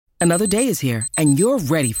Another day is here, and you're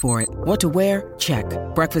ready for it. What to wear? Check.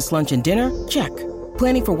 Breakfast, lunch, and dinner? Check.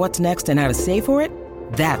 Planning for what's next and how to save for it?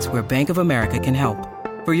 That's where Bank of America can help.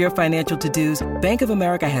 For your financial to-dos, Bank of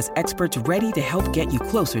America has experts ready to help get you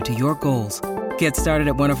closer to your goals. Get started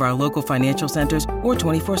at one of our local financial centers or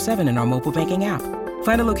 24/7 in our mobile banking app.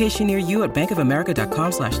 Find a location near you at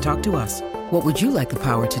bankofamerica.com/talktous. What would you like the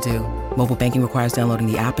power to do? Mobile banking requires downloading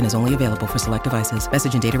the app and is only available for select devices.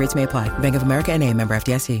 Message and data rates may apply. Bank of America N.A., member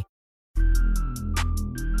FDIC.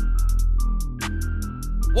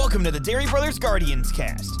 Welcome to the Dery Brothers Guardians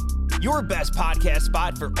Cast, your best podcast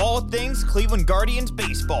spot for all things Cleveland Guardians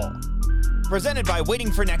baseball. Presented by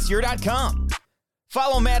waitingfornextyear.com.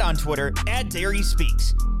 Follow Matt on Twitter at Dery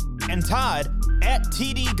Speaks and Todd at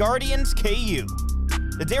TD Guardians KU.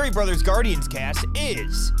 The Dery Brothers Guardians Cast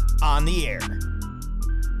is on the air.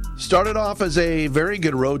 Started off as a very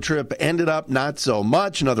good road trip, ended up not so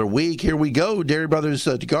much. Another week. Here we go. Dery Brothers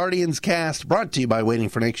Guardians Cast, brought to you by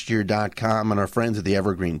waitingfornextyear.com and our friends at the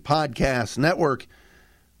Evergreen Podcast Network.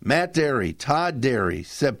 Matt Dery, Todd Dery.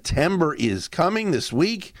 September is coming this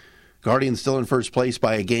week. Guardians still in first place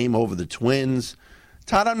by a game over the Twins.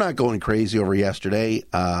 Todd, I'm not going crazy over yesterday.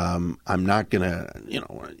 I'm not going to,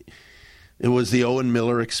 it was the Owen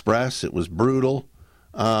Miller Express. It was brutal.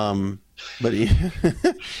 But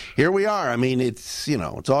here we are. I mean, it's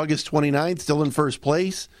August 29th, still in first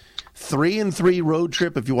place. 3-3 road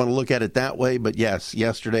trip, if you want to look at it that way. But yes,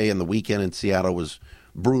 yesterday and the weekend in Seattle was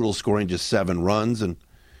brutal, scoring just 7 runs and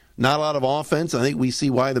not a lot of offense. I think we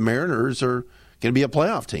see why the Mariners are going to be a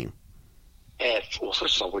playoff team. Well,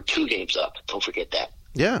 first of all, we're 2 games up. Don't forget that.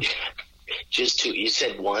 Yeah. Just 2. You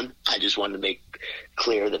said 1. I just wanted to make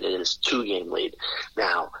clear that it is 2-game lead.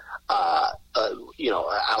 Now,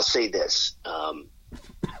 I'll say this.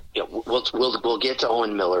 We'll get to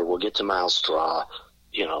Owen Miller. We'll get to Myles Straw.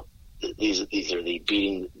 These are the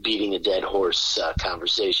beating a dead horse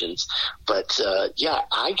conversations. But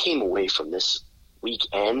I came away from this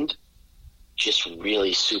weekend just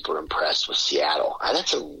really super impressed with Seattle.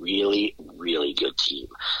 That's a really, really good team.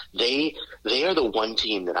 They are the one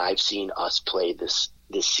team that I've seen us play this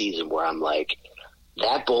season where I'm like,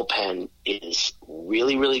 that bullpen is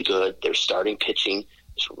really, really good. Their starting pitching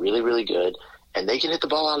is really, really good, and they can hit the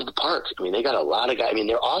ball out of the park. I mean, they got a lot of guys. I mean,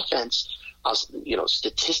 their offense,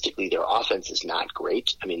 statistically, their offense is not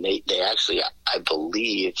great. I mean, they actually, I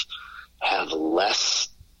believe, have less.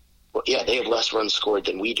 Well, yeah, they have less runs scored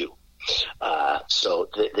than we do. So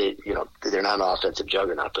they're not an offensive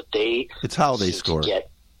juggernaut, but it's how they score.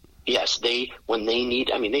 Yes, when they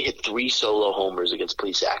need. I mean, they hit 3 solo homers against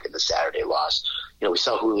Plesac in the Saturday loss. We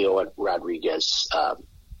saw Julio Rodriguez,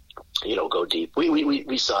 go deep.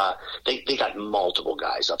 We saw they got multiple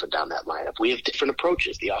guys up and down that lineup. We have different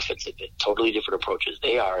approaches. The offense have totally different approaches.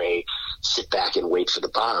 They are a sit back and wait for the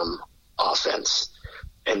bomb offense,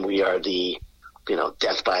 and we are the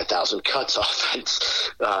death by 1,000 cuts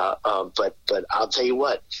offense. But I'll tell you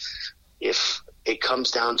what, if it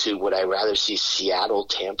comes down to would I rather see Seattle,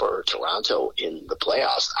 Tampa, or Toronto in the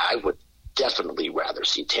playoffs, I would definitely rather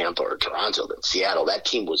see Tampa or Toronto than Seattle. That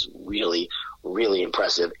team was really, really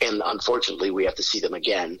impressive, and unfortunately we have to see them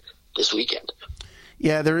again this weekend.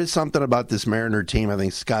 Yeah, there is something about this Mariner team. I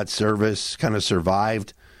think Scott Service kind of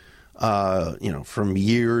survived from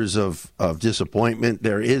years of disappointment.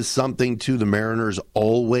 There is something to the Mariners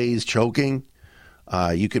always choking.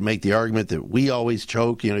 You could make the argument that we always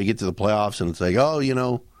choke. You get to the playoffs and it's like,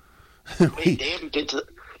 they haven't been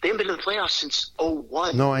to the playoffs since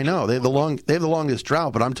 2001. No, I know they have the longest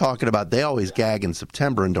drought, but I'm talking about they always gag in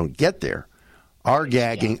September and don't get there. Our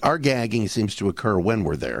gagging seems to occur when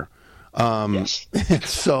we're there. Yes.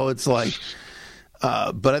 So it's like.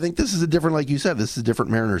 But I think this is like you said, this is a different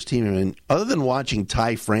Mariners team. I mean, other than watching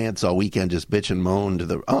Ty France all weekend just bitch and moan to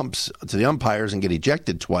the umpires and get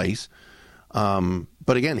ejected twice.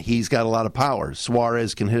 But again, he's got a lot of power.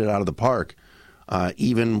 Suarez can hit it out of the park.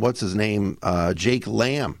 Even what's his name? Jake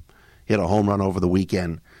Lamb hit a home run over the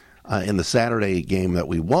weekend in the Saturday game that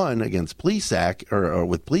we won against Plesac or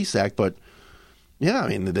with Plesac. But yeah, I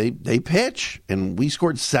mean, they pitch, and we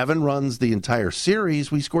scored 7 runs the entire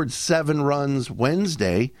series. We scored 7 runs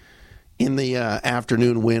Wednesday in the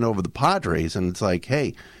afternoon win over the Padres, and it's like,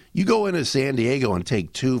 hey, you go into San Diego and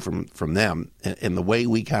take 2 from them, and the way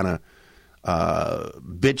we kind of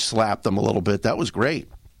bitch slapped them a little bit, that was great.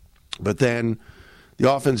 But then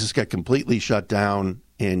the offense just got completely shut down.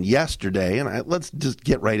 And yesterday, and let's just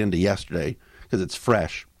get right into yesterday because it's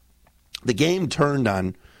fresh. The game turned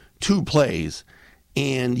on 2 plays.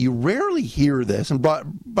 And you rarely hear this. And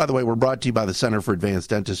by the way, we're brought to you by the Center for Advanced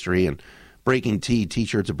Dentistry and Breaking Tea,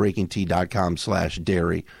 t-shirts at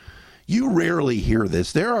breakingtea.com/Dery. you rarely hear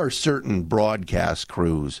this. There are certain broadcast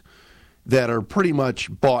crews that are pretty much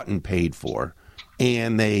bought and paid for,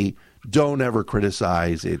 and they don't ever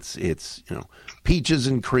criticize. It's peaches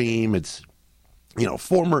and cream. It's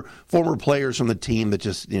former players from the team that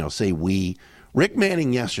just say we. Rick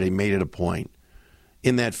Manning yesterday made it a point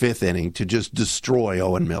in that fifth inning to just destroy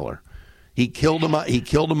Owen Miller. He killed him. He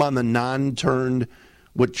killed him on the non-turned,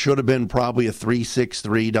 what should have been probably a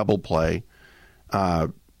 3-6-3 double play.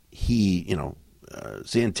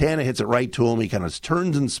 Santana hits it right to him. He kind of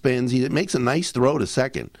turns and spins. He makes a nice throw to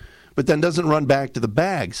second, but then doesn't run back to the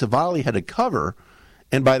bag. Savali had to cover,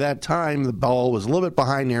 and by that time the ball was a little bit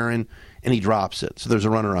behind Aaron, and he drops it. So there's a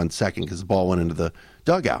runner on second because the ball went into the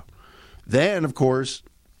dugout. Then, of course,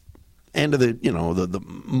 end of the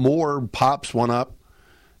Moore pops one up,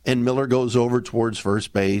 and Miller goes over towards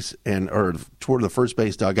first base or toward the first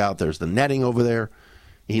base dugout. There's the netting over there.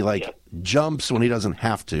 He jumps when he doesn't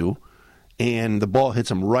have to, and the ball hits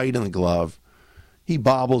him right in the glove. He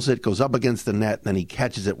bobbles it, goes up against the net, and then he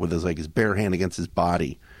catches it with his bare hand against his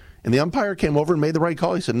body. And the umpire came over and made the right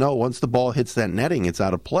call. He said, no, once the ball hits that netting, it's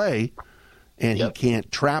out of play, and he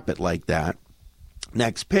can't trap it like that.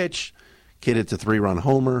 Next pitch, kid hits a 3-run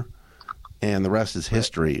homer, and the rest is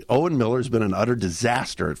history. Owen Miller's been an utter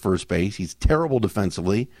disaster at first base. He's terrible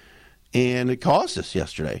defensively, and it cost us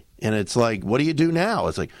yesterday. And it's like, what do you do now?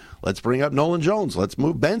 It's like, let's bring up Nolan Jones. Let's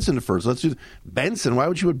move Benson to first. Let's do Benson. Why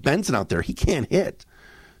would you put Benson out there? He can't hit.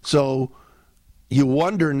 So you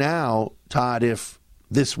wonder now, Todd, if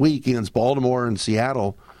this week against Baltimore and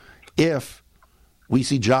Seattle, if we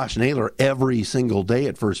see Josh Naylor every single day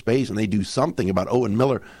at first base and they do something about Owen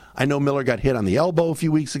Miller. I know Miller got hit on the elbow a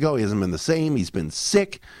few weeks ago. He hasn't been the same. He's been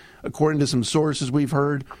sick, according to some sources we've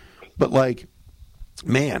heard. But,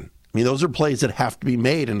 those are plays that have to be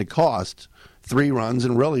made, and it cost 3 runs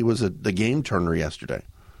and really was the game turner yesterday.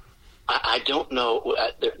 I don't know.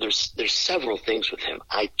 There's several things with him.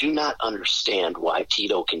 I do not understand why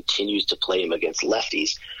Tito continues to play him against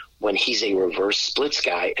lefties when he's a reverse splits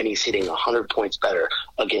guy and he's hitting 100 points better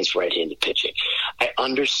against right-handed pitching. I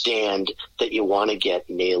understand that you want to get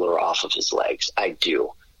Naylor off of his legs. I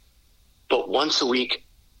do. But once a week,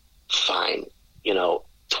 fine.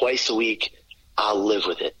 Twice a week, I'll live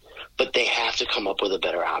with it. But they have to come up with a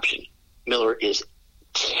better option. Miller is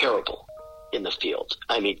terrible in the field.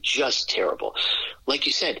 I mean, just terrible. Like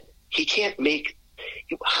you said, he can't make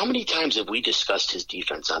 – how many times have we discussed his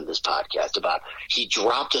defense on this podcast about he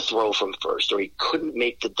dropped a throw from first or he couldn't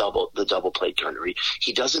make the double play turn or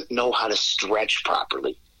he doesn't know how to stretch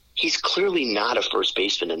properly. He's clearly not a first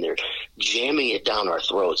baseman in there jamming it down our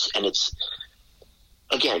throats. And it's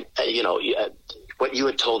 – again, what you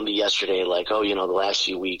had told me yesterday, the last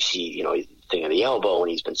few weeks he's thing on the elbow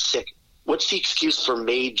and he's been sick. What's the excuse for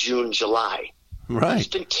May, June, July? Right. He's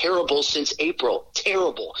been terrible since April.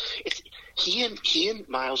 Terrible. He and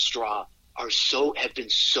Myles Straw have been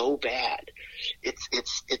so bad.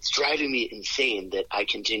 It's driving me insane that I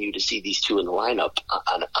continue to see these two in the lineup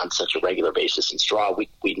on such a regular basis. And Straw,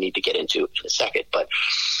 we need to get into in a second, but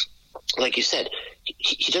like you said,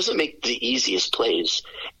 he doesn't make the easiest plays,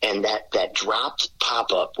 and that dropped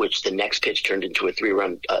pop up, which the next pitch turned into a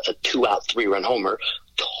 2-out 3-run homer,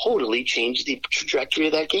 totally changed the trajectory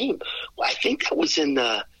of that game. Well, I think that was in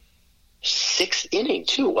the 6th inning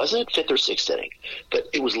too, wasn't it? 5th or 6th inning, but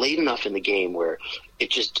it was late enough in the game where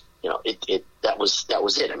it just that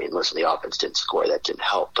was it. I mean, listen, the offense didn't score, that didn't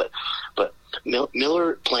help, but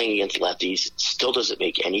Miller playing against lefties still doesn't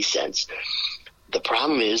make any sense. The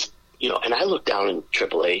problem is, and I look down in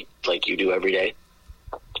AAA like you do every day.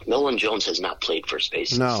 Nolan Jones has not played first base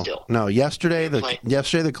still. No, yesterday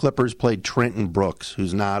the Clippers played Trenton Brooks,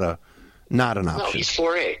 who's not an option. No, he's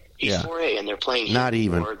 4A. He's 4A, and they're playing him. Not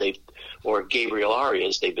even. Or Gabriel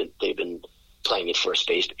Arias. They've been playing at first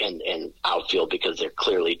base and outfield because they're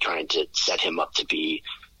clearly trying to set him up to be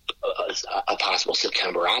a possible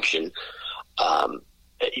September option.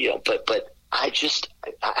 But I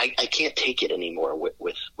can't take it anymore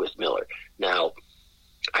with Miller. Now,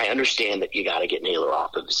 I understand that you got to get Naylor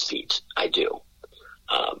off of his feet. I do.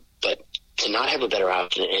 But to not have a better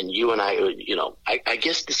option, and you and I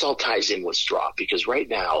guess this all ties in with Straw, because right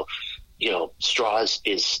now, Straw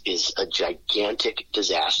is a gigantic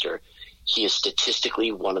disaster. He is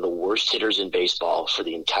statistically one of the worst hitters in baseball for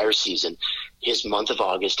the entire season. His month of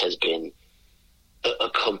August has been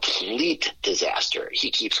a complete disaster.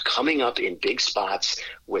 He keeps coming up in big spots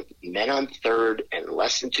with men on third and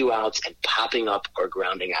less than 2 outs and popping up or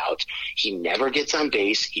grounding out. He never gets on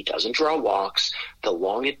base. He doesn't draw walks. The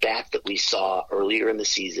long at bat that we saw earlier in the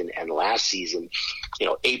season and last season,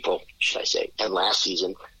 April, should I say, and last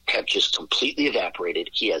season have just completely evaporated.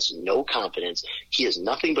 He has no confidence. He is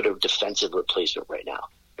nothing but a defensive replacement right now.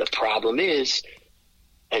 The problem is,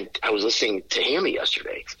 and I was listening to Hammy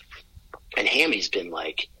yesterday, and Hammy's been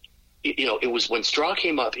like, it was when Straw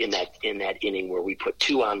came up in that inning where we put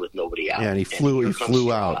 2 on with nobody out. Yeah, and he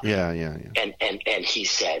flew out. Yeah. And he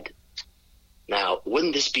said, now,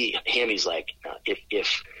 wouldn't this be, Hammy's like,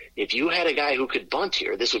 if you had a guy who could bunt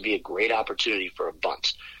here, this would be a great opportunity for a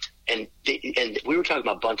bunt. And we were talking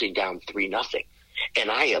about bunting down 3-0. And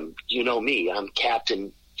I am, me, I'm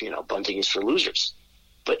captain, bunting is for losers.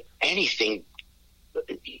 But anything,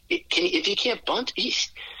 if you can't bunt,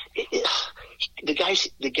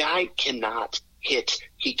 the guy cannot hit.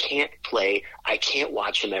 He can't play. I can't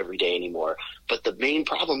watch him every day anymore. But the main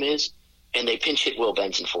problem is, and they pinch hit Will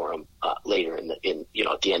Benson for him later at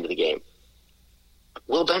the end of the game.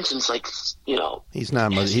 Will Benson's like, he's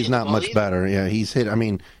not much better. Yeah, he's hit. I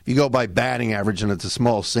mean, if you go by batting average, and it's a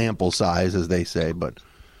small sample size, as they say, but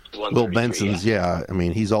Will Benson's, I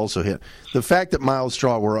mean, he's also hit. The fact that Myles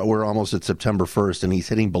Straw, we're almost at September 1st, and he's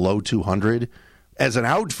hitting below 200 as an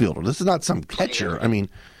outfielder. This is not some catcher. I mean,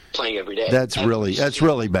 playing every day. That's really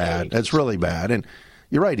bad. That's really bad. And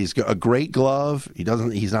you're right. He's got a great glove.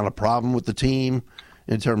 He's not a problem with the team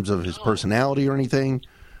in terms of his personality or anything.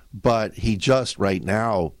 But he just right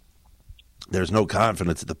now, there's no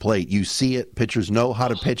confidence at the plate. You see it. Pitchers know how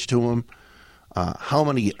to pitch to him. How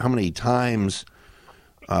many times,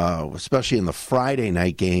 especially in the Friday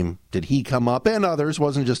night game, did he come up, and others?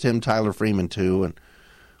 Wasn't just him. Tyler Freeman too, and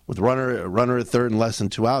with runner at third and less than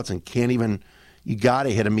 2 outs, and can't even. You got to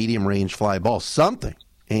hit a medium range fly ball, something,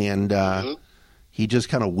 and he just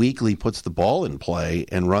kind of weakly puts the ball in play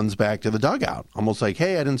and runs back to the dugout, almost like,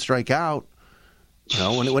 "Hey, I didn't strike out."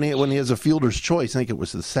 When he has a fielder's choice, I think it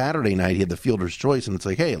was the Saturday night, he had the fielder's choice, and it's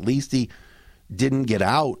like, hey, at least he didn't get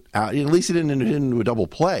out. At least he didn't do a double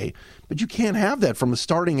play. But you can't have that from a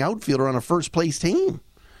starting outfielder on a first-place team.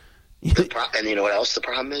 And you know what else the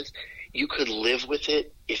problem is? You could live with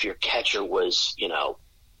it if your catcher was,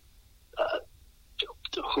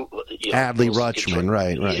 Adley Rutschman,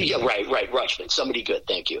 right. Yeah, right, Rutschman. Somebody good,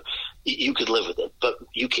 thank you. You could live with it, but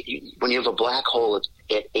when you have a black hole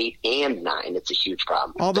at 8 and 9, it's a huge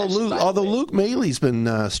problem. Although Luke Maley's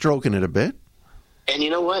been stroking it a bit. And you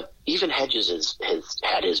know what? Even Hedges has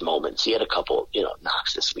had his moments. He had a couple,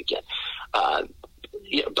 knocks this weekend. By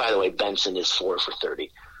the way, Benson is 4 for 30.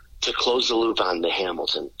 To close the loop on the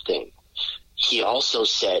Hamilton thing, he also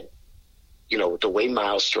said, the way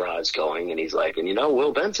Myles Straw is going, and he's like, and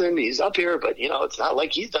Will Benson, he's up here, but it's not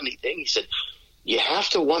like he's done anything. He said, you have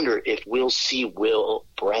to wonder if we'll see Will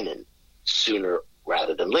Brennan sooner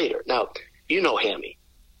rather than later. Now, Hammy.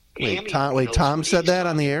 Tom said that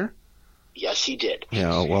on the air? Yes, he did.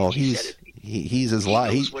 Yeah, well, he's as he's as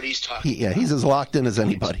locked in as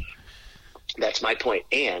anybody. That's my point.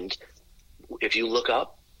 And if you look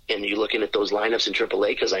up and you're looking at those lineups in AAA,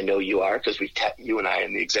 because I know you are, because you and I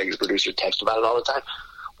and the executive producer text about it all the time.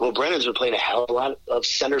 Will Brennan's been playing a hell of a lot of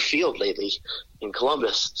center field lately in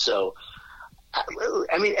Columbus. So,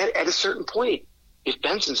 I mean, at a certain point, if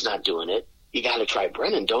Benson's not doing it, you got to try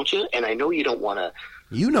Brennan, don't you? And I know you don't want to.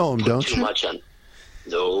 You know him, don't you? Too much on.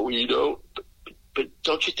 No, you don't. But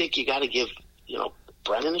don't you think you got to give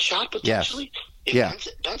Brennan a shot potentially? Yeah.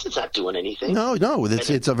 Benson's not doing anything. No,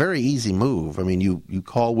 it's a very easy move. I mean, you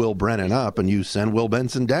call Will Brennan up and you send Will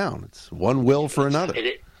Benson down. It's one Will for another.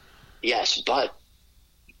 Yes,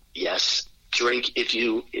 drink if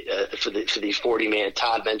you for the 40-man.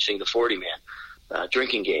 Todd mentioning the 40-man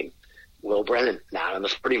drinking game. Will Brennan not on the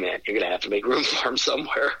 40-man. You're going to have to make room for him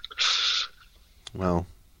somewhere. Well,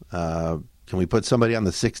 can we put somebody on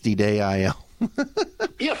the 60-day IL?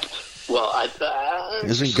 Yep. Well,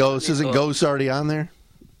 isn't Ghost already on there?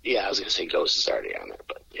 Yeah, I was going to say Ghost is already on there,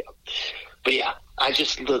 but yeah, I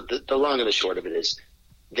just the long and the short of it is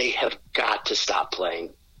they have got to stop playing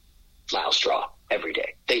Myles Straw every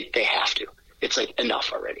day. They have to. It's like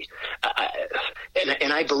enough already.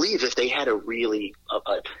 And I believe if they had a really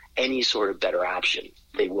any sort of better option,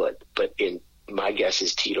 they would. But my guess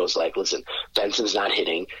is Tito's like, listen, Benson's not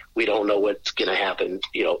hitting. We don't know what's going to happen,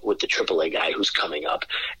 with the AAA guy who's coming up.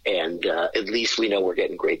 And at least we know we're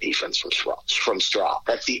getting great defense from Straw.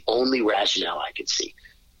 That's the only rationale I could see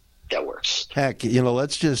that works. Heck,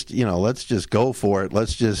 let's just go for it.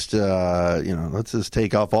 Let's just, let's just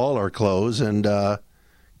take off all our clothes and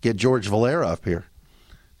get George Valera up here.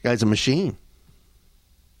 The guy's a machine.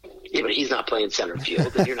 Yeah, but he's not playing center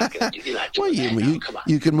field, and you're not going to do that. Well, come on.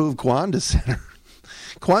 You can move Quan to center.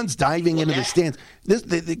 Quan's diving into the stands.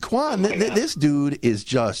 This dude is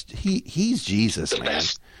just he's Jesus, man.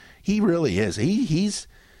 Best. He really is.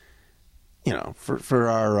 for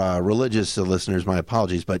our religious listeners, my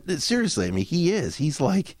apologies, but seriously, I mean, he is. He's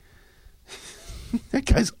like, that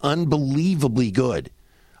guy's unbelievably good.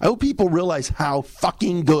 I hope people realize how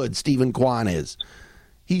fucking good Stephen Kwan is.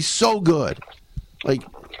 He's so good. Like,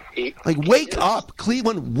 wake up,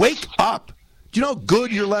 Cleveland, wake up. Do you know how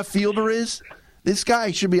good your left fielder is? This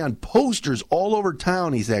guy should be on posters all over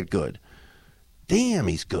town. He's that good. Damn,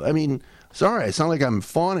 he's good. I mean, sorry, I sound like I'm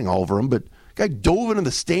fawning over him, but the guy dove into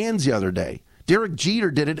the stands the other day. Derek Jeter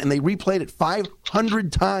did it, and they replayed it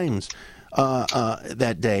 500 times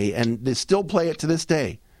that day, and they still play it to this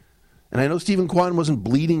day. And I know Stephen Kwan wasn't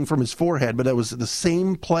bleeding from his forehead, but that was the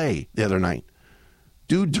same play the other night.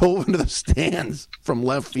 Dude dove into the stands from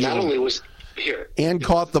left field. Not only was here and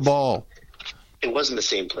caught the ball. It wasn't the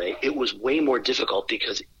same play. It was way more difficult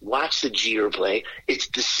because watch the Jeter play. It's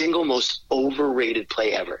the single most overrated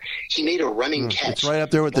play ever. He made a running catch. It's right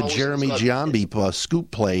up there with the Jeremy Giambi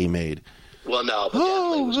scoop play he made. Well, no, but that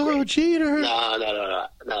play was great. Jeter.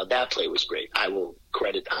 No, that play was great. I will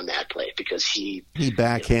credit on that play because he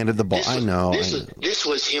backhanded the ball. I know. This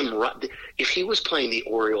was him. If he was playing the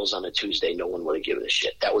Orioles on a Tuesday, no one would have given a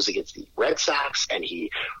shit. That was against the Red Sox, and he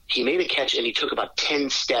made a catch, and he took about 10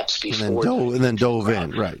 steps before. And then dove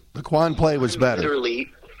in. Right. The Kwan play was better. Literally,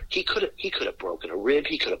 he could have broken a rib.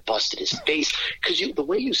 He could have busted his face because the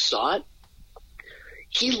way you saw it,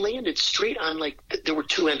 he landed straight on, there were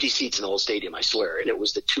 2 empty seats in the whole stadium, I swear, and it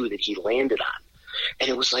was the 2 that he landed on. And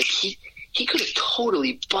it was like he could have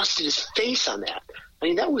totally busted his face on that. I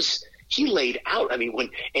mean, he laid out. I mean,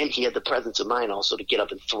 and he had the presence of mind also to get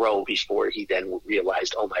up and throw before he then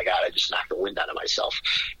realized, oh my God, I just knocked the wind out of myself.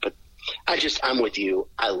 But I'm with you.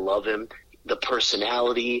 I love him. The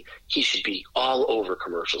personality, he should be all over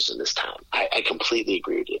commercials in this town. I completely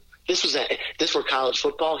agree with you. This were college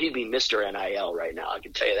football, he'd be Mr. NIL right now, I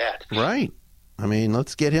can tell you that. Right. I mean,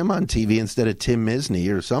 let's get him on TV instead of Tim Misney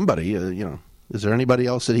or somebody. Is there anybody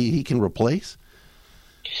else that he can replace?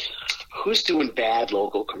 Who's doing bad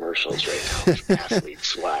local commercials right now,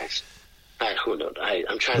 athletes-wise? Who knows?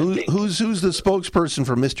 I'm trying to think. Who's the spokesperson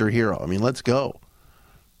for Mr. Hero? I mean, let's go.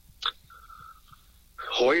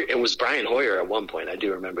 Hoyer. It was Brian Hoyer at one point. I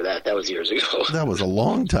do remember that. That was years ago. That was a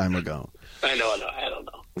long time ago. I know. I don't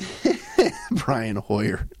know. Brian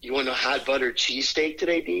Hoyer. You want a hot buttered cheesesteak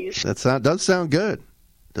today, Dees? That does sound good.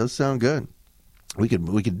 We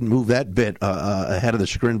could move that bit ahead of the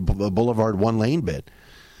Chagrin Boulevard 1-lane bit.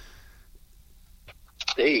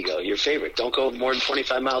 There you go. Your favorite. Don't go more than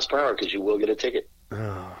 25 miles per hour because you will get a ticket.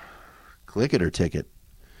 Oh, click it or ticket.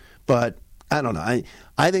 But I don't know.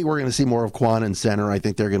 I think we're going to see more of Kwan in center. I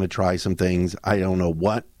think they're going to try some things. I don't know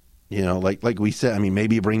what. Like we said, I mean,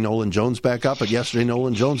 maybe you bring Nolan Jones back up, but yesterday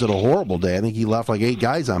Nolan Jones had a horrible day. I think he left 8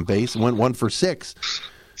 guys on base and went 1 for 6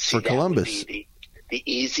 for Columbus. The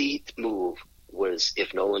easy move was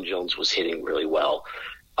if Nolan Jones was hitting really well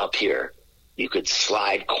up here, you could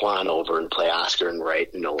slide Kwan over and play Oscar in right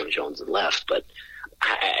and Nolan Jones in left. But,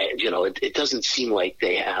 it doesn't seem like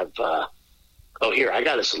they have here, I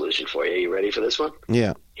got a solution for you. You ready for this one?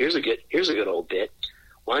 Yeah. Here's a good old bit.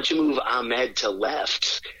 Why don't you move Ahmed to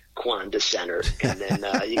left, Kwan to center, and then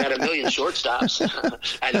you got a million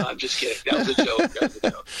shortstops. I know, I'm just kidding. That was a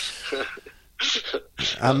joke.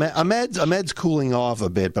 Ahmed's cooling off a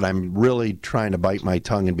bit, but I'm really trying to bite my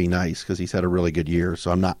tongue and be nice because he's had a really good year.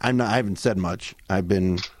 So I haven't said much. I've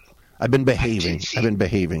been behaving. I've been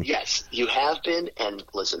behaving. Yes, you have been. And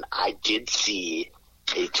listen, I did see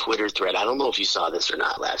a Twitter thread. I don't know if you saw this or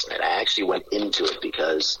not last night. I actually went into it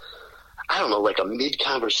because I don't know, a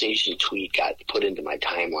mid-conversation tweet got put into my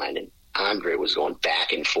timeline, and Andre was going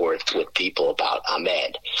back and forth with people about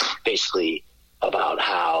Ahmed, basically about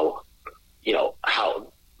how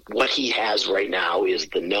what he has right now is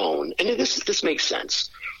the known. And this makes sense.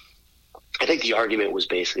 I think the argument was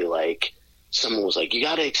basically someone was like, you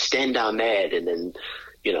got to extend Ahmed, and then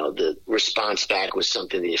the response back was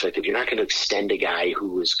something to the effect of, you're not going to extend a guy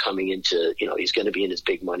who is coming into, he's going to be in his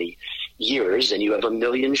big money years, and you have a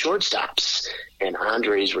million shortstops. And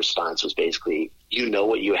Andre's response was basically,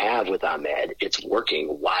 what you have with Ahmed, it's working.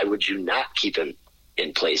 Why would you not keep him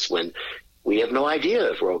in place when we have no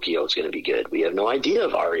idea if Rocchio is going to be good? We have no idea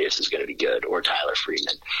if Arias is going to be good, or Tyler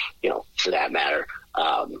Freeman, for that matter.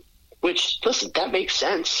 Which, listen, that makes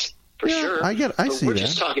sense. For sure. I see that.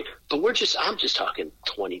 I'm just talking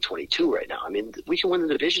 2022 right now. I mean, we can win the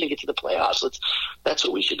division and get to the playoffs. That's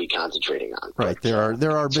what we should be concentrating on. Right. But,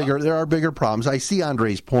 there are bigger problems. I see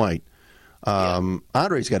Andre's point.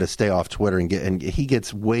 Andre's got to stay off Twitter and he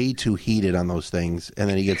gets way too heated on those things, and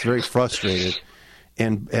then he gets very frustrated.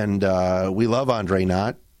 And we love Andre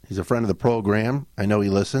Knott. He's a friend of the program. I know he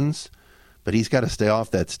listens. but he's got to stay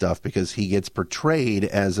off that stuff because he gets portrayed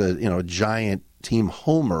as a giant team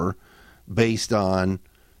homer based on,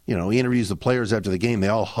 he interviews the players after the game. They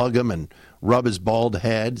all hug him and rub his bald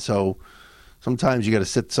head. So sometimes you got to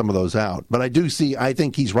sit some of those out. But I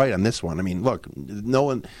think he's right on this one. I mean, look,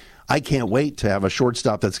 I can't wait to have a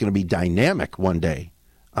shortstop that's going to be dynamic one day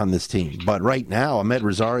on this team. But right now, Ahmed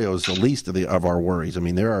Rosario is the least of our worries. I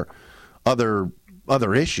mean, there are other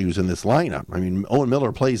issues in this lineup. I mean, Owen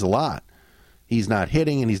Miller plays a lot. He's not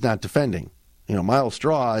hitting and he's not defending. Myles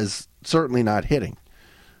Straw is certainly not hitting.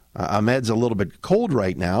 Ahmed's a little bit cold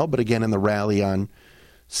right now, but again, in the rally on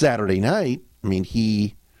Saturday night, I mean,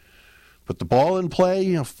 he put the ball in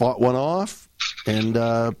play, fought one off, and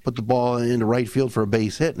put the ball into right field for a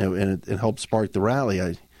base hit, and it helped spark the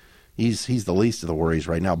rally. He's the least of the worries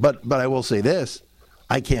right now. But I will say this.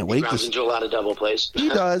 I can't wait to into a lot of double plays. He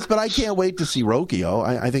does, but I can't wait to see Rocchio.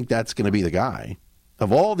 I think that's going to be the guy.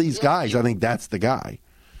 Of all these guys, I think that's the guy.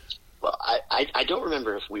 Well, I don't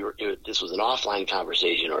remember if this was an offline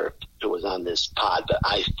conversation or if it was on this pod, but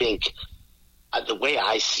I think the way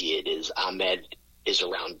I see it is Ahmed is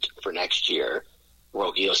around for next year.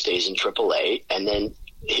 Rocchio stays in AAA, and then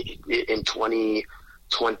in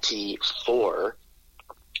 2024,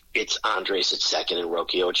 it's Andres at second and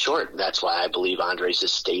Rocchio at short. That's why I believe Andres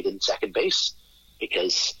has stayed in second base,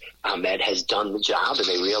 because Ahmed has done the job, and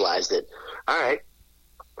they realize that, all right,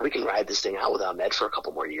 we can ride this thing out with Ahmed for a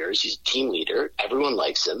couple more years. He's a team leader. Everyone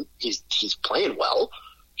likes him. He's playing well.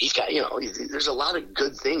 He's got, there's a lot of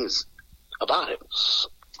good things about him.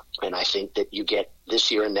 And I think that you get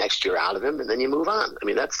this year and next year out of him, and then you move on. I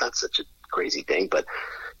mean, that's not such a crazy thing, but,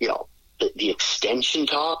 the extension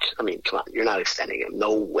talk, I mean, come on, you're not extending him.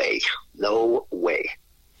 No way. No way.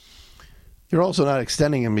 You're also not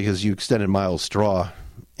extending him because you extended Myles Straw,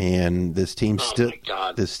 and this team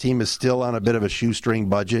is still on a bit of a shoestring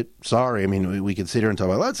budget. Sorry, I mean, we could sit here and talk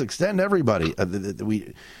about, let's extend everybody.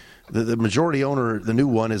 The majority owner, the new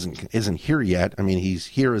one, isn't here yet. I mean, he's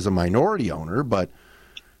here as a minority owner, but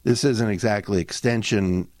this isn't exactly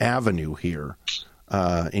extension avenue here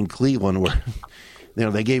in Cleveland, where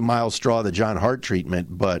they gave Myles Straw the John Hart treatment,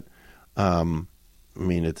 but I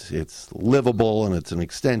mean, it's livable and it's an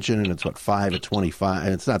extension, and it's 5 at 25,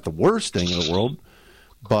 and it's not the worst thing in the world.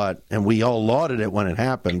 And we all lauded it when it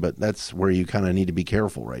happened, but that's where you kind of need to be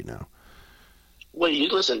careful right now. Well,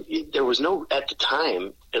 listen, there was at the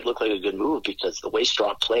time, it looked like a good move because the way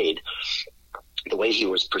Straw played, the way he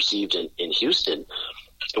was perceived in Houston,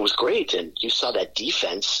 it was great. And you saw that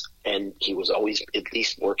defense, and he was always at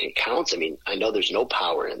least working counts. I mean, I know there's no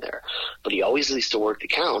power in there, but he always at least worked the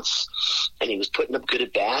counts, and he was putting up good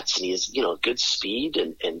at-bats, and he has, good speed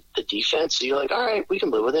and the defense. So you're like, all right, we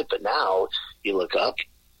can live with it. But now you look up,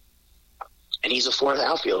 and he's a fourth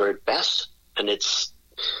outfielder at best. And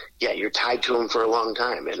you're tied to him for a long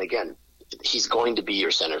time. And again, he's going to be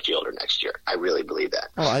your center fielder next year. I really believe that.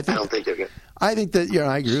 Oh, I don't think they're going to. I think that,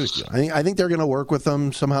 I agree with you. I think they're going to work with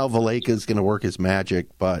him. Somehow Valleca's going to work his magic,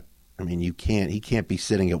 but I mean, he can't be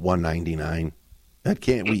sitting at 199. It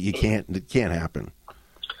can't happen.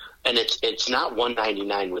 And it's not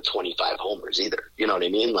 199 with 25 homers either. You know what I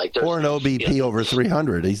mean? Or an OBP over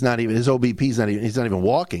 300. His OBP's he's not even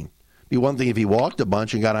walking. It'd be one thing if he walked a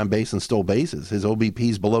bunch and got on base and stole bases. His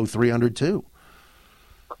OBP's below 300 too.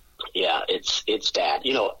 Yeah, it's bad.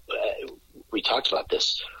 We talked about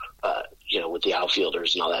this. With the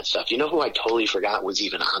outfielders and all that stuff. You know who I totally forgot was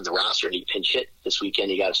even on the roster and he pinch hit this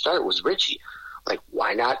weekend? He got to start was Richie.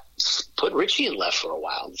 Why not put Richie in left for a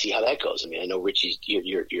while and see how that goes? I mean, I know Richie's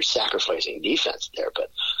you're sacrificing defense there, but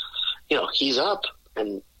he's up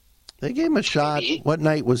and they gave him a shot. What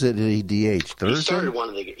night was it? Did he DH? Thursday. He started one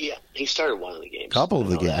of the games. Couple of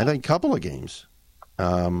the games. I think a couple of games.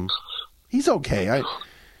 He's okay.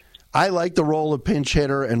 I like the role of pinch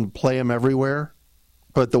hitter and play him everywhere.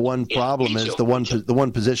 But the one problem is the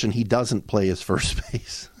one position he doesn't play is first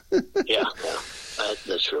base. yeah,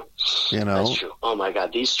 that's true. That's true. Oh my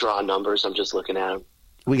God, these Straw numbers! I'm just looking at them.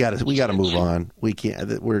 We got to move on. We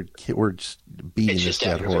can't. We're just beating this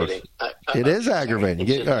dead horse. It is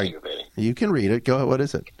aggravating. Aggravating. You can read it. Go ahead. What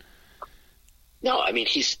is it? No, I mean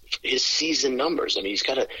his season numbers. I mean he's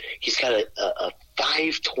got a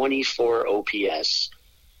 524 OPS.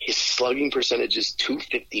 His slugging percentage is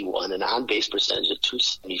 251, an on-base percentage of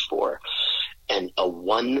 274, and a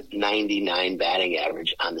 199 batting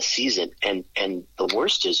average on the season. And the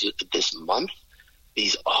worst is this month,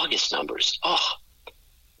 these August numbers.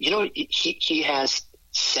 He has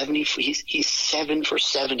 70. He's 7 for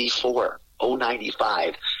 74,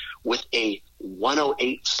 095, with a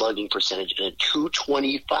 108 slugging percentage and a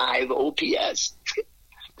 225 OPS.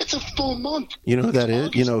 It's a full month. You know who that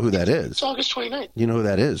is? You know who that is? It's August 29th. You know who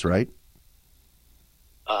that is, right?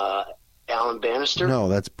 Alan Bannister? No,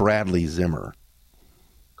 that's Bradley Zimmer.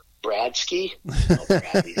 Bradsky?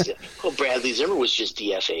 Bradley Zimmer was just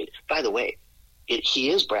DFA'd. By the way, he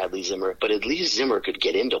is Bradley Zimmer, but at least Zimmer could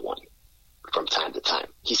get into one from time to time.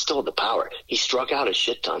 He still had the power. He struck out a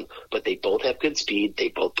shit ton, but they both have good speed. They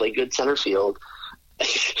both play good center field.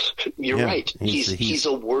 You're right. He's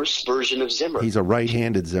a worse version of Zimmer. He's a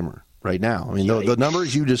right-handed Zimmer right now. I mean, the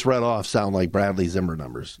numbers you just read off sound like Bradley Zimmer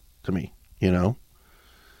numbers to me, you know?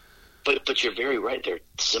 But you're very right. They're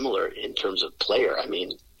similar in terms of player. I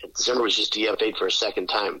mean, Zimmer was just DFA'd for a second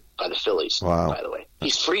time by the Phillies, by the way.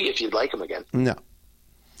 He's free if you'd like him again. No. I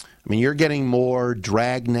mean, you're getting more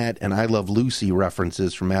Dragnet and I Love Lucy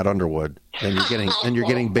references from Matt Underwood than you're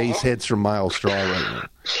getting base hits from Myles Straw right now.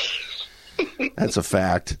 That's a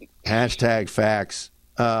fact. Hashtag facts.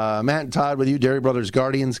 Matt and Todd with you, Dery Brothers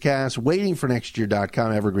Guardians Cast,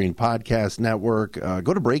 waitingfornextyear.com, Evergreen Podcast Network.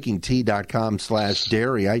 Go to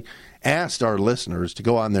breakingt.com/Dery. I asked our listeners to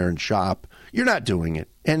go on there and shop. You're not doing it,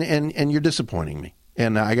 and you're disappointing me.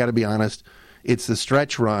 And I got to be honest, it's the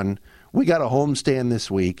stretch run. We got a homestand this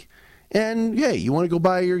week, and hey, you want to go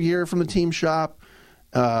buy your gear from the team shop?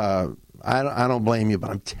 I don't blame you, but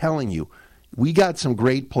I'm telling you, we got some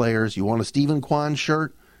great players. You want a Stephen Kwan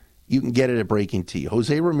shirt? You can get it at Breaking T.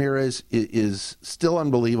 Jose Ramirez is still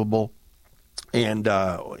unbelievable, and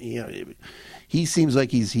he seems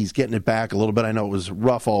like he's getting it back a little bit. I know it was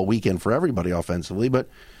rough all weekend for everybody offensively, but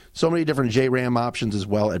so many different J-Ram options as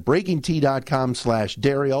well at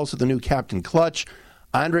breakingt.com/Dery. Also, the new Captain Clutch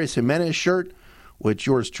Andres Jimenez shirt, which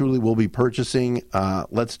yours truly will be purchasing.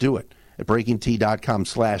 Let's do it at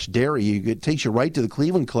breakingt.com/Dery. It takes you right to the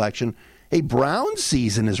Cleveland collection. Hey, Browns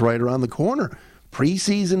season is right around the corner.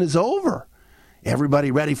 Preseason is over.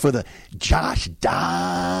 Everybody ready for the Josh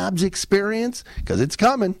Dobbs experience? Because it's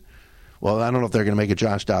coming. Well, I don't know if they're going to make a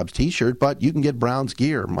Josh Dobbs t-shirt, but you can get Browns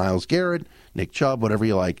gear. Myles Garrett, Nick Chubb, whatever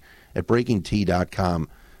you like, at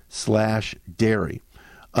breakingt.com/Dery.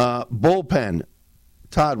 Bullpen.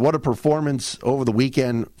 Todd, what a performance over the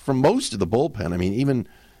weekend from most of the bullpen. I mean, even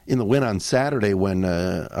in the win on Saturday when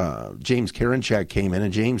James Karinchak came in,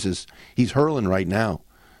 and he's hurling right now.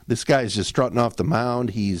 This guy's just strutting off the mound.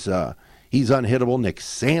 He's unhittable. Nick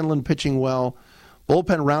Sandlin pitching well.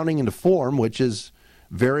 Bullpen rounding into form, which is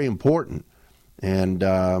very important. And,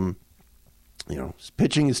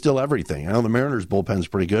 pitching is still everything. I know the Mariners' bullpen's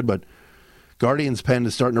pretty good, but Guardians' pen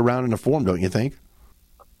is starting to round into form, don't you think?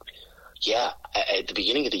 Yeah. At the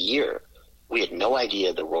beginning of the year, we had no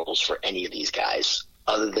idea the roles for any of these guys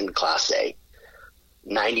other than Class A.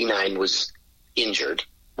 99 was injured.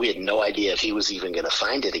 We had no idea if he was even going to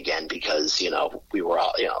find it again because, we were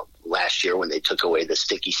all, last year when they took away the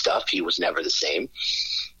sticky stuff, he was never the same.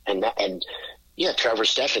 And Trevor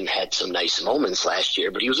Stephan had some nice moments last year,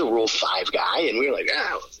 but he was a Rule 5 guy, and we were like,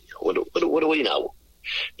 what do we know?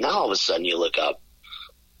 Now all of a sudden you look up,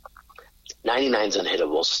 99's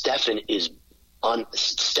unhittable.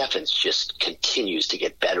 Stephan's just continues to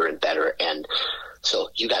get better and better, and so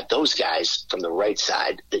you got those guys from the right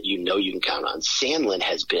side that you can count on. Sandlin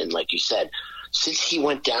has been, like you said, since he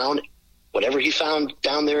went down, whatever he found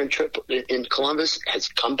down there in Columbus has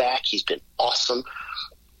come back. He's been awesome.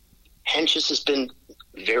 Henches has been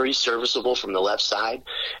very serviceable from the left side.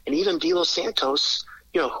 And even De Los Santos,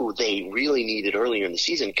 who they really needed earlier in the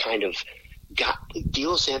season, De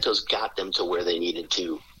Los Santos got them to where they needed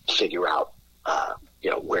to figure out,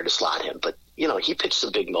 where to slot him. But, he pitched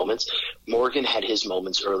some big moments. Morgan had his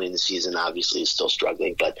moments early in the season, obviously is still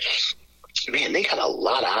struggling. But, man, they got a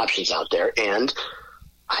lot of options out there. And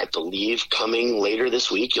I believe coming later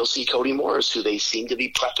this week, you'll see Cody Morris, who they seem to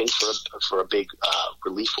be prepping for a big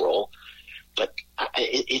relief role. But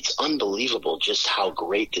it's unbelievable just how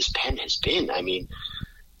great this pen has been. I mean,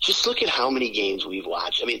 just look at how many games we've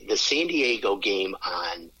watched. I mean, the San Diego game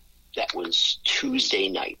that was Tuesday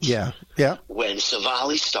night. Yeah. When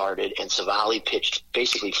Savali started, and Savali pitched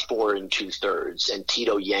basically 4 2/3, and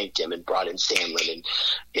Tito yanked him and brought in Sandlin,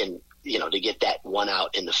 and to get that one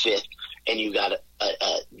out in the 5th, and you got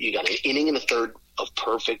an inning in the 3rd of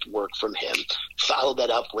perfect work from him. Followed that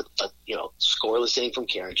up with a scoreless inning from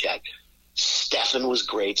Karinchak. Stephan was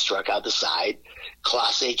great, struck out the side.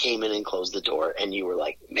 Clase came in and closed the door, and you were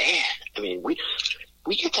like, man, I mean, we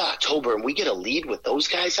get to October and we get a lead with those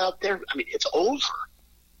guys out there. I mean, it's over.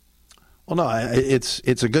 Well, no,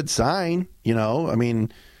 it's a good sign, I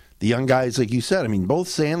mean, the young guys, like you said, I mean, both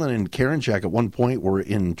Sandlin and Karinchak at one point were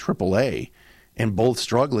in AAA and both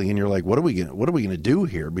struggling, and you're like, what are we going to do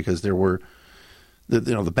here? Because there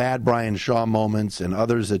the bad Brian Shaw moments and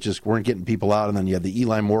others that just weren't getting people out, and then you had the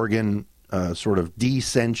Eli Morgan sort of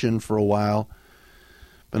dissension for a while.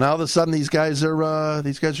 But now all of a sudden these guys are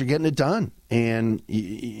getting it done, and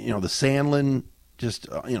the Sandlin just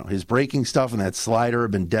his breaking stuff and that slider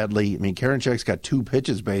have been deadly. I mean, Karinchak's got 2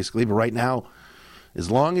 pitches basically, but right now, as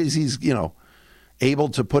long as he's able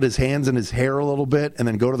to put his hands in his hair a little bit and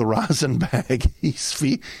then go to the rosin bag,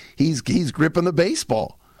 he's gripping the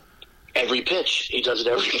baseball. Every pitch. He does it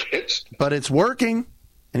every pitch. But it's working,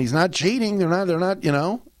 and he's not cheating. They're not,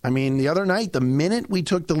 I mean, the other night, the minute we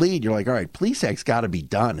took the lead, you're like, all right, Plesac's got to be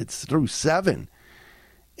done. It's through 7.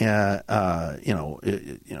 It's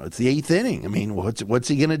the 8th inning. I mean, what's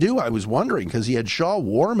he going to do? I was wondering because he had Shaw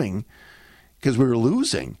warming because we were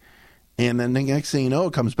losing. And then the next thing you know,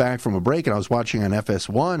 it comes back from a break, and I was watching on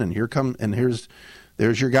FS1, and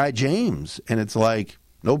there's your guy James, and it's like,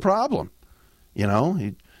 no problem. He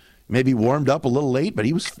maybe warmed up a little late, but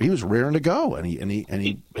he was raring to go, and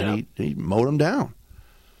he mowed him down.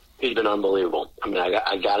 He's been unbelievable. I mean,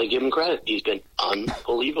 I got to give him credit. He's been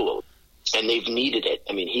unbelievable, and they've needed it.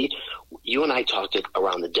 I mean, you and I talked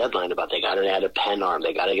around the deadline about they got to add a pen arm.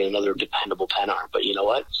 They got to get another dependable pen arm. But you know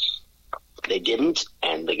what? They didn't,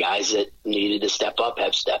 and the guys that needed to step up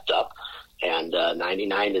have stepped up, and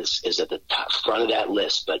 99 is at the front of that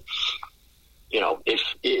list. But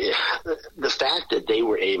the fact that they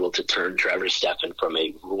were able to turn Trevor Stephan from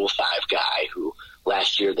a Rule 5 guy who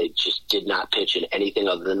last year they just did not pitch in anything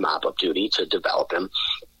other than mop-up duty to develop him,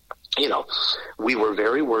 we were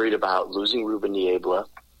very worried about losing Ruben Niebla,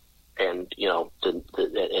 and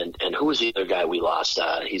and who was the other guy we lost?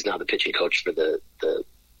 He's now the pitching coach for the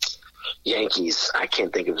Yankees. I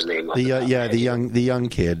can't think of his name. The young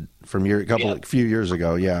kid from few years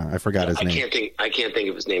ago. Yeah, I forgot his name. I can't think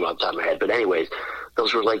of his name off the top of my head. But anyways,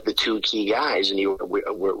 those were like the 2 key guys, and we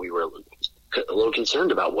were a little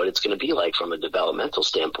concerned about what it's going to be like from a developmental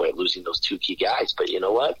standpoint, losing those 2 key guys. But you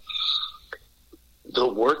know what? The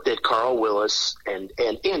work that Carl Willis and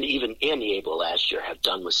even Andy Abel last year have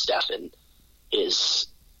done with Stephan is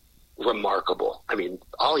remarkable. I mean,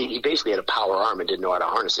 he basically had a power arm and didn't know how to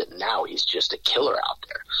harness it, and now he's just a killer out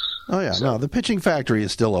there. Oh yeah, no, the pitching factory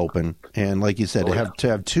is still open, and like you said, to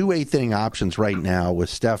have 2 8th inning options right now with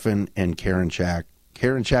Stephan and Karinchak.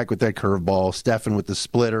 Karinchak with that curveball, Stephan with the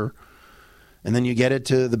splitter, and then you get it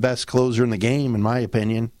to the best closer in the game, in my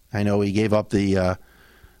opinion. I know he gave up the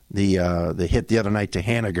hit the other night to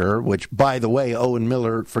Haniger, which, by the way, Owen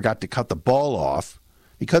Miller forgot to cut the ball off.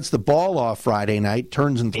 He cuts the ball off Friday night,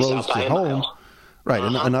 turns and throws to home. Right,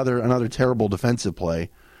 another terrible defensive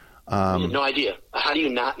play. No idea. How do you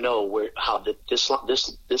not know how this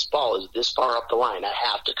ball is this far up the line? I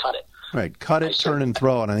have to cut it. Right, cut it, turn and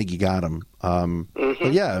throw, and I think you got him.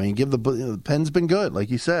 But yeah, I mean, the pen's been good,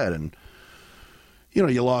 like you said, and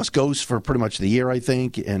you lost Ghost for pretty much the year, I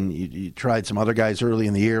think, and you tried some other guys early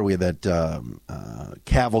in the year. We had that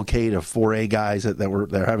cavalcade of 4A guys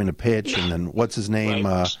they're having to pitch, and then what's his name?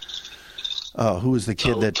 Right. Who was the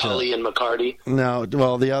kid that Tully and McCarty? No,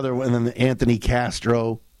 well, the other one, and then Anthony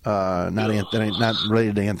Castro, not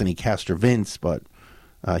related to Anthony Castrovince, but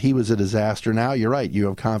he was a disaster. Now you're right; you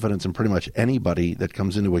have confidence in pretty much anybody that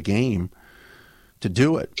comes into a game to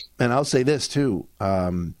do it. And I'll say this too.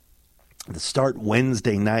 The start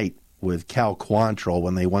Wednesday night with Cal Quantrill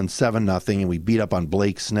when they won 7-0, and we beat up on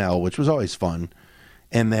Blake Snell, which was always fun.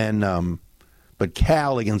 And then, but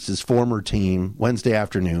Cal against his former team Wednesday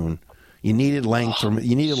afternoon, you needed length from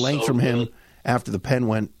him after the pen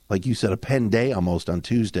went, like you said, a pen day almost on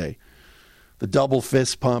Tuesday. The double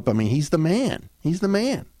fist pump. I mean, he's the man. He's the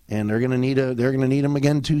man, and they're gonna need him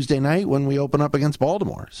again Tuesday night when we open up against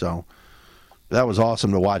Baltimore. So that was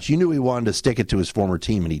awesome to watch. You knew he wanted to stick it to his former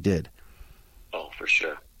team, and he did. Oh, for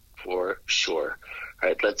sure. For sure. All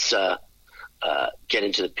right, let's get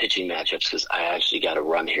into the pitching matchups because I actually got to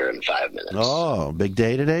run here in 5 minutes. Oh, big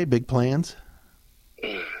day today? Big plans?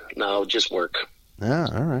 No, just work. Yeah,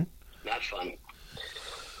 all right. Not fun.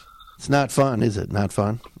 It's not fun, is it? Not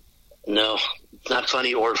fun? No, it's not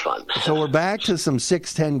funny or fun. So we're back to some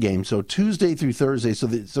 6-10 games. So Tuesday through Thursday.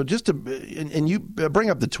 So just to and you bring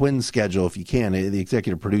up the Twins schedule if you can. The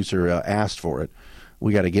executive producer asked for it.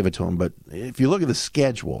 We got to give it to him. But if you look at the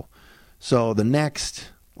schedule, so the next,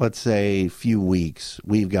 let's say, few weeks,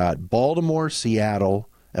 we've got Baltimore, Seattle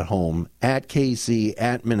at home, at KC,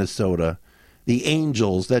 at Minnesota. The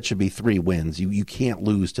Angels, that should be 3 wins. You can't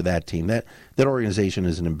lose to that team. That organization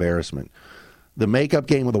is an embarrassment. The makeup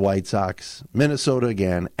game with the White Sox, Minnesota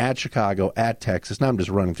again, at Chicago, at Texas. Now I'm just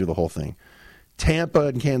running through the whole thing. Tampa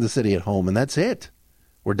and Kansas City at home, and that's it.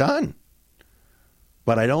 We're done.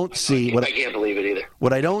 But I don't see I can't believe it either.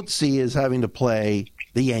 What I don't see is having to play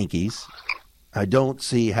the Yankees. I don't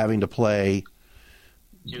see having to play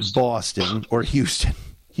Boston or Houston.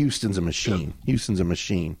 Houston's a machine. Houston's a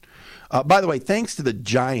machine. By the way, thanks to the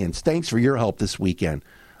Giants. Thanks for your help this weekend.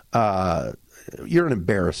 You're an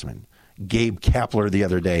embarrassment. Gabe Kapler the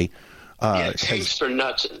other day. Thanks for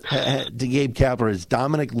nuts. Gabe Kapler is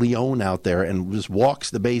Dominic Leone out there and just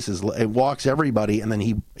walks the bases, walks everybody, and then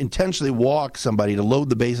he intentionally walks somebody to load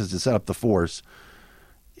the bases to set up the force.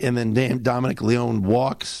 And then Dominic Leone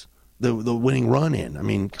walks the winning run in. I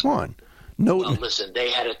mean, come on. No, well, listen, they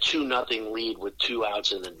had a 2-0 lead with 2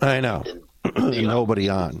 outs and I know. And nobody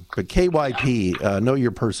on. But KYP, know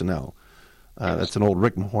your personnel. That's an old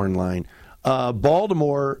Rick Mahorn line.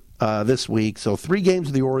 Baltimore this week. So 3 games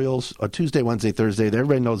of the Orioles, Tuesday, Wednesday, Thursday.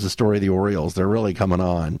 Everybody knows the story of the Orioles. They're really coming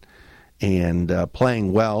on and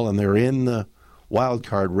playing well, and they're in the wild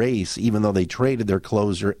card race, even though they traded their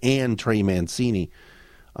closer and Trey Mancini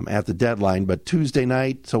at the deadline. But Tuesday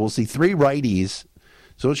night, so we'll see 3 righties.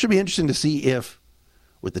 So it should be interesting to see if,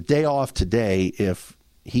 with the day off today, if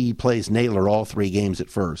he plays Naylor all 3 games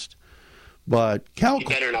at first. But he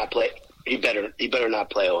better not play. He better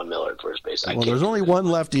not play Owen Miller at first base. Well, there's only one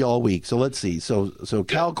lefty all week, so let's see. So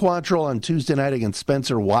Cal Quantrill on Tuesday night against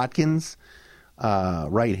Spencer Watkins,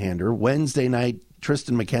 right-hander. Wednesday night,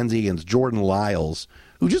 Tristan McKenzie against Jordan Lyles,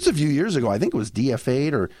 who just a few years ago I think was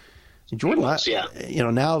DFA'd or Jordan Lyles. Yeah.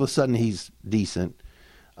 Now all of a sudden he's decent.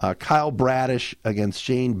 Kyle Bradish against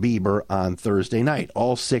Shane Bieber on Thursday night.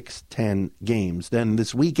 All 6-10 games. Then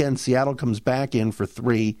this weekend, Seattle comes back in for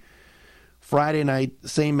 3. Friday night,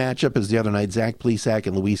 same matchup as the other night, Zach Plesac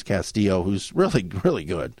and Luis Castillo, who's really, really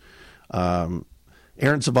good. Aaron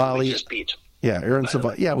Savali. We just beat. Yeah, Aaron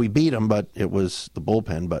Savali. Yeah, we beat him, but it was the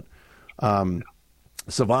bullpen. But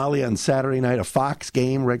Savali on Saturday night, a Fox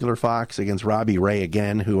game, regular Fox, against Robbie Ray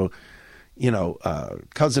again, who,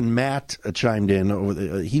 cousin Matt chimed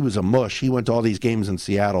in. He was a mush. He went to all these games in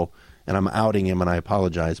Seattle, and I'm outing him, and I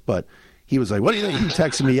apologize. But he was like, "What do you think?" He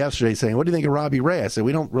texted me yesterday saying, "What do you think of Robbie Ray?" I said,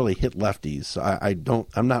 "We don't really hit lefties. So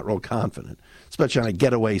I'm not real confident, especially on a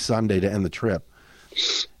getaway Sunday to end the trip."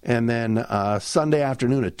 And then Sunday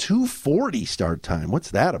afternoon, a 2:40 start time. What's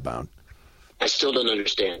that about? I still don't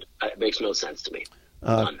understand. It makes no sense to me.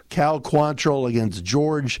 Cal Quantrill against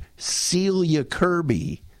George Celia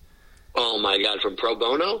Kirby. Oh my God! From Pro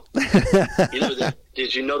Bono.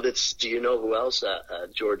 Did you know that? Do you know who else?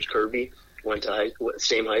 George Kirby went to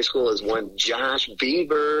same high school as one Josh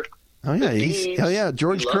Bieber. Oh yeah,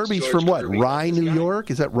 George Kirby's from what? Rye, New York?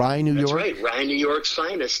 Is that Rye, New York? That's right, Rye, New York's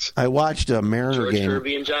finest. I watched a Mariner game. George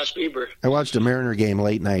Kirby and Josh Bieber. I watched a Mariner game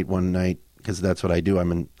late night one night because that's what I do.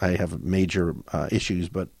 I have major issues,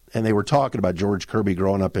 and they were talking about George Kirby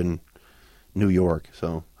growing up in New York.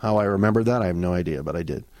 So how I remembered that, I have no idea, but I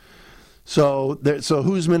did. So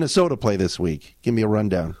who's Minnesota play this week? Give me a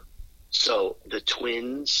rundown. So the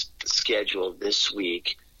Twins schedule this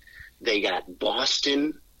week, they got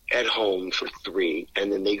Boston at home for 3,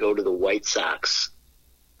 and then they go to the White Sox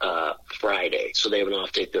Friday. So they have an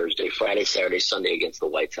off day Thursday, Friday, Saturday, Sunday against the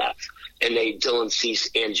White Sox. And Dylan Cease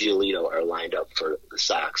and Giolito are lined up for the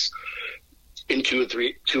Sox in two of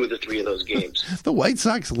the 3 of those games. The White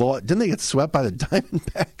Sox didn't they get swept by the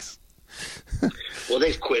Diamondbacks? Well,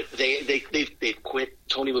 they've quit. They've quit.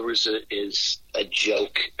 Tony La Russa is a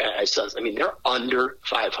joke. They're under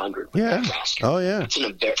 500. Yeah. Oh yeah.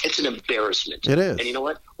 It's an embarrassment. It is. And you know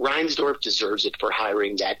what? Reinsdorf deserves it for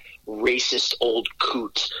hiring that racist old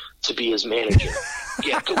coot to be his manager.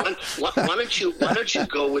 Yeah. Why don't you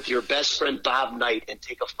go with your best friend Bob Knight and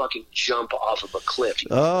take a fucking jump off of a cliff?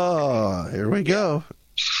 Oh, here we go.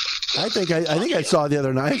 I think I saw the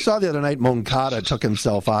other night. I saw the other night Moncada took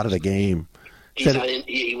himself out of the game.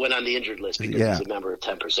 He went on the injured list because he's a member of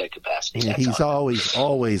 10% capacity. Yeah, he's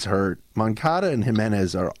always hurt. Moncada and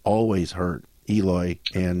Jimenez are always hurt. Eloy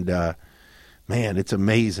and man, it's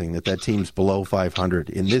amazing that team's below 500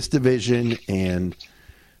 in this division and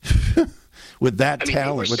with that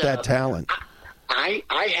talent. I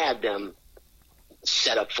had them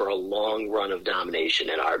set up for a long run of domination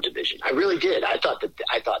in our division. I really did. I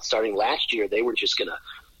thought starting last year they were just gonna,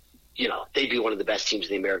 they'd be one of the best teams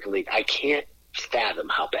in the American League. I can't fathom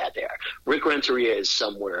how bad they are. Rick Renteria is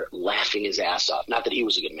somewhere laughing his ass off. Not that he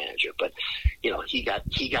was a good manager, but he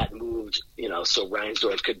got moved, so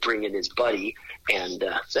Reinsdorf could bring in his buddy, and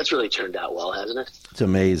that's really turned out well, hasn't it? It's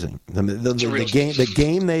amazing. The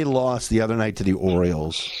game they lost the other night to the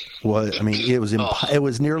Orioles was, it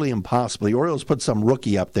was nearly impossible. The Orioles put some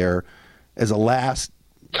rookie up there as a last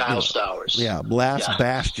Kyle Stowers. Yeah,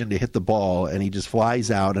 bastion to hit the ball, and he just flies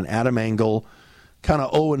out, and Adam Engel kind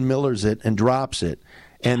of Owen Millers it and drops it.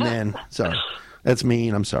 And then, sorry, that's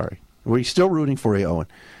mean. I'm sorry. We're still rooting for you, Owen.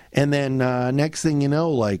 And then next thing you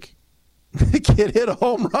know, like, the kid hit a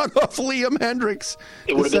home run off Liam Hendricks.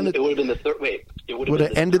 It would have been the third. Wait, it would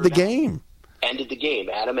have ended the game. Ended the game.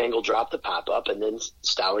 Adam Engel dropped the pop up, and then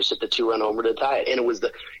Stowers hit the 2-run homer to tie it. And it was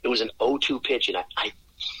an 0-2 pitch, and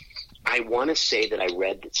I want to say that I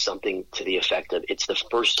read something to the effect of it's the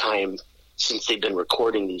first time since they've been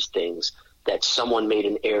recording these things that someone made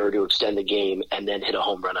an error to extend the game and then hit a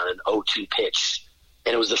home run on an 0-2 pitch.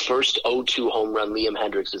 And it was the first 0-2 home run Liam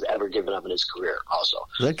Hendricks has ever given up in his career also.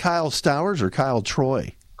 Is that Kyle Stowers or Kyle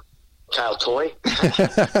Troy? Kyle Toy?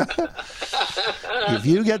 If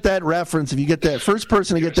you get that reference, if you get that, first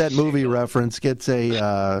person to get that movie reference gets a,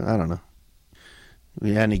 I don't know.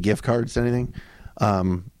 Any gift cards, anything?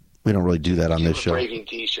 We don't really do that on this show. Breaking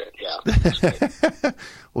T-shirt, yeah.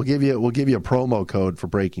 We'll give you a promo code for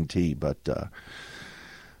Breaking T, but all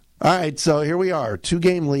right, so here we are,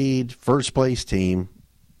 2-game lead, first place team,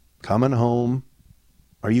 coming home.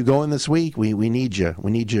 Are you going this week? We need you.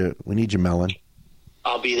 We need you, Mellon.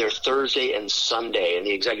 I'll be there Thursday and Sunday, and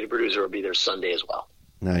the executive producer will be there Sunday as well.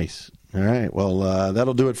 Nice. All right. Well,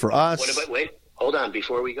 that'll do it for us. Wait, hold on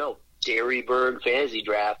before we go. Dery Fantasy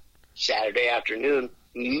Draft Saturday afternoon.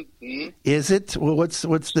 Mm-hmm. Is it? Well, what's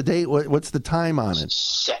the date? What's the time on it?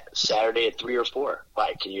 Saturday at 3 or 4.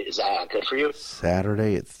 Why? Is that good for you?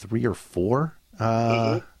 Saturday at 3 or 4.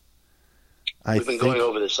 We've been going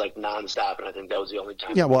over this like nonstop, and I think that was the only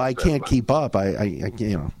time. Yeah, well, I can't keep up. I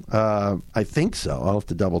think so. I'll have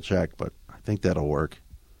to double check, but I think that'll work.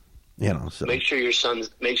 So make sure your son is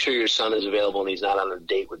available and he's not on a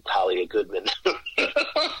date with Talia Goodman.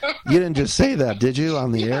 You didn't just say that, did you?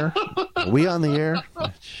 On the air? Are we on the air?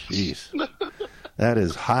 Jeez, that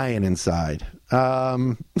is high and inside.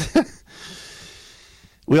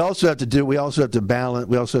 We also have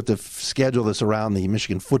to schedule this around the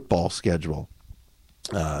Michigan football schedule.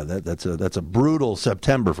 That's a brutal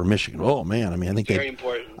September for Michigan. Oh man, I mean, I think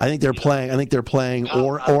they're playing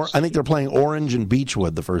Orange and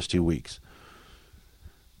Beechwood the first 2 weeks.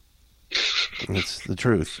 It's the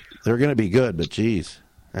truth. They're going to be good, but geez,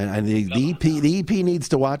 and the EP needs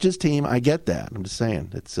to watch his team. I get that. I'm just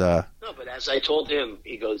saying it's no, but as I told him,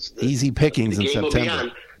 he goes easy pickings in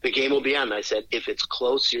September. The game will be on. I said, if it's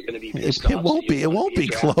close, you're going to be pissed off. It won't be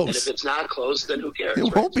close. And if it's not close, then who cares?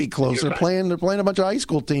 It won't be close. They're playing a bunch of high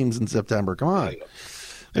school teams in September. Come on.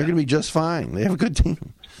 They're going to be just fine. They have a good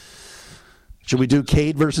team. Should we do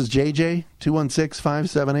Cade versus JJ?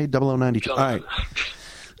 216-578-0092.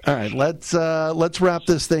 All right. Let's wrap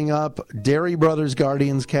this thing up. Dery Brothers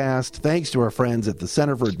Guardians Cast. Thanks to our friends at the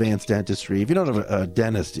Center for Advanced Dentistry. If you don't have a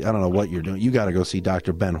dentist, I don't know what you're doing. You got to go see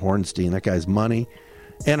Dr. Ben Hornstein. That guy's money.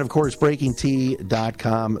 And, of course,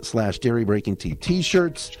 BreakingT.com/Dery Breaking T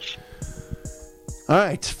T-shirts. All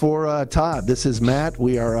right, for Todd, this is Matt.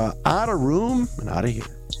 We are out of room and out of here.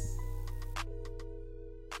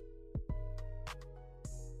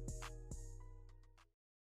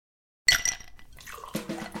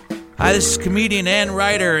 Hi, this is comedian and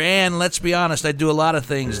writer, and let's be honest, I do a lot of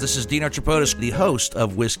things. This is Dino Tripodis, the host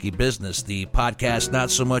of Whiskey Business, the podcast not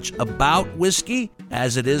so much about whiskey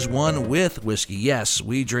as it is one with whiskey. Yes,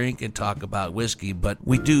 we drink and talk about whiskey, but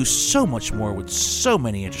we do so much more with so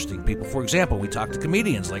many interesting people. For example, we talk to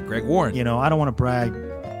comedians like Greg Warren. I don't want to brag,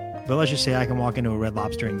 but let's just say I can walk into a Red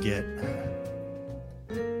Lobster and get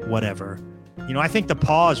whatever. I think the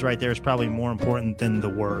pause right there is probably more important than the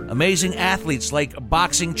word. Amazing athletes like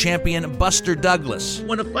boxing champion Buster Douglas.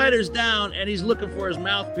 When a fighter's down and he's looking for his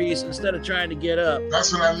mouthpiece instead of trying to get up.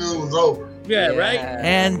 That's when I knew it was over. Yeah, right?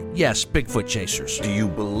 And yes, Bigfoot chasers. Do you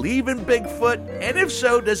believe in Bigfoot? And if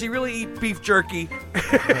so, does he really eat beef jerky?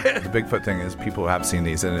 The Bigfoot thing is people have seen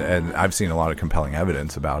these, and I've seen a lot of compelling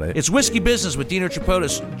evidence about it. It's Whiskey Business with Dino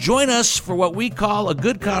Tripodis. Join us for what we call a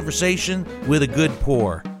good conversation with a good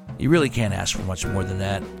pour. You really can't ask for much more than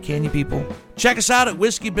that, can you, people? Check us out at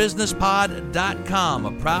whiskeybusinesspod.com,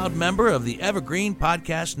 a proud member of the Evergreen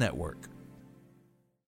Podcast Network.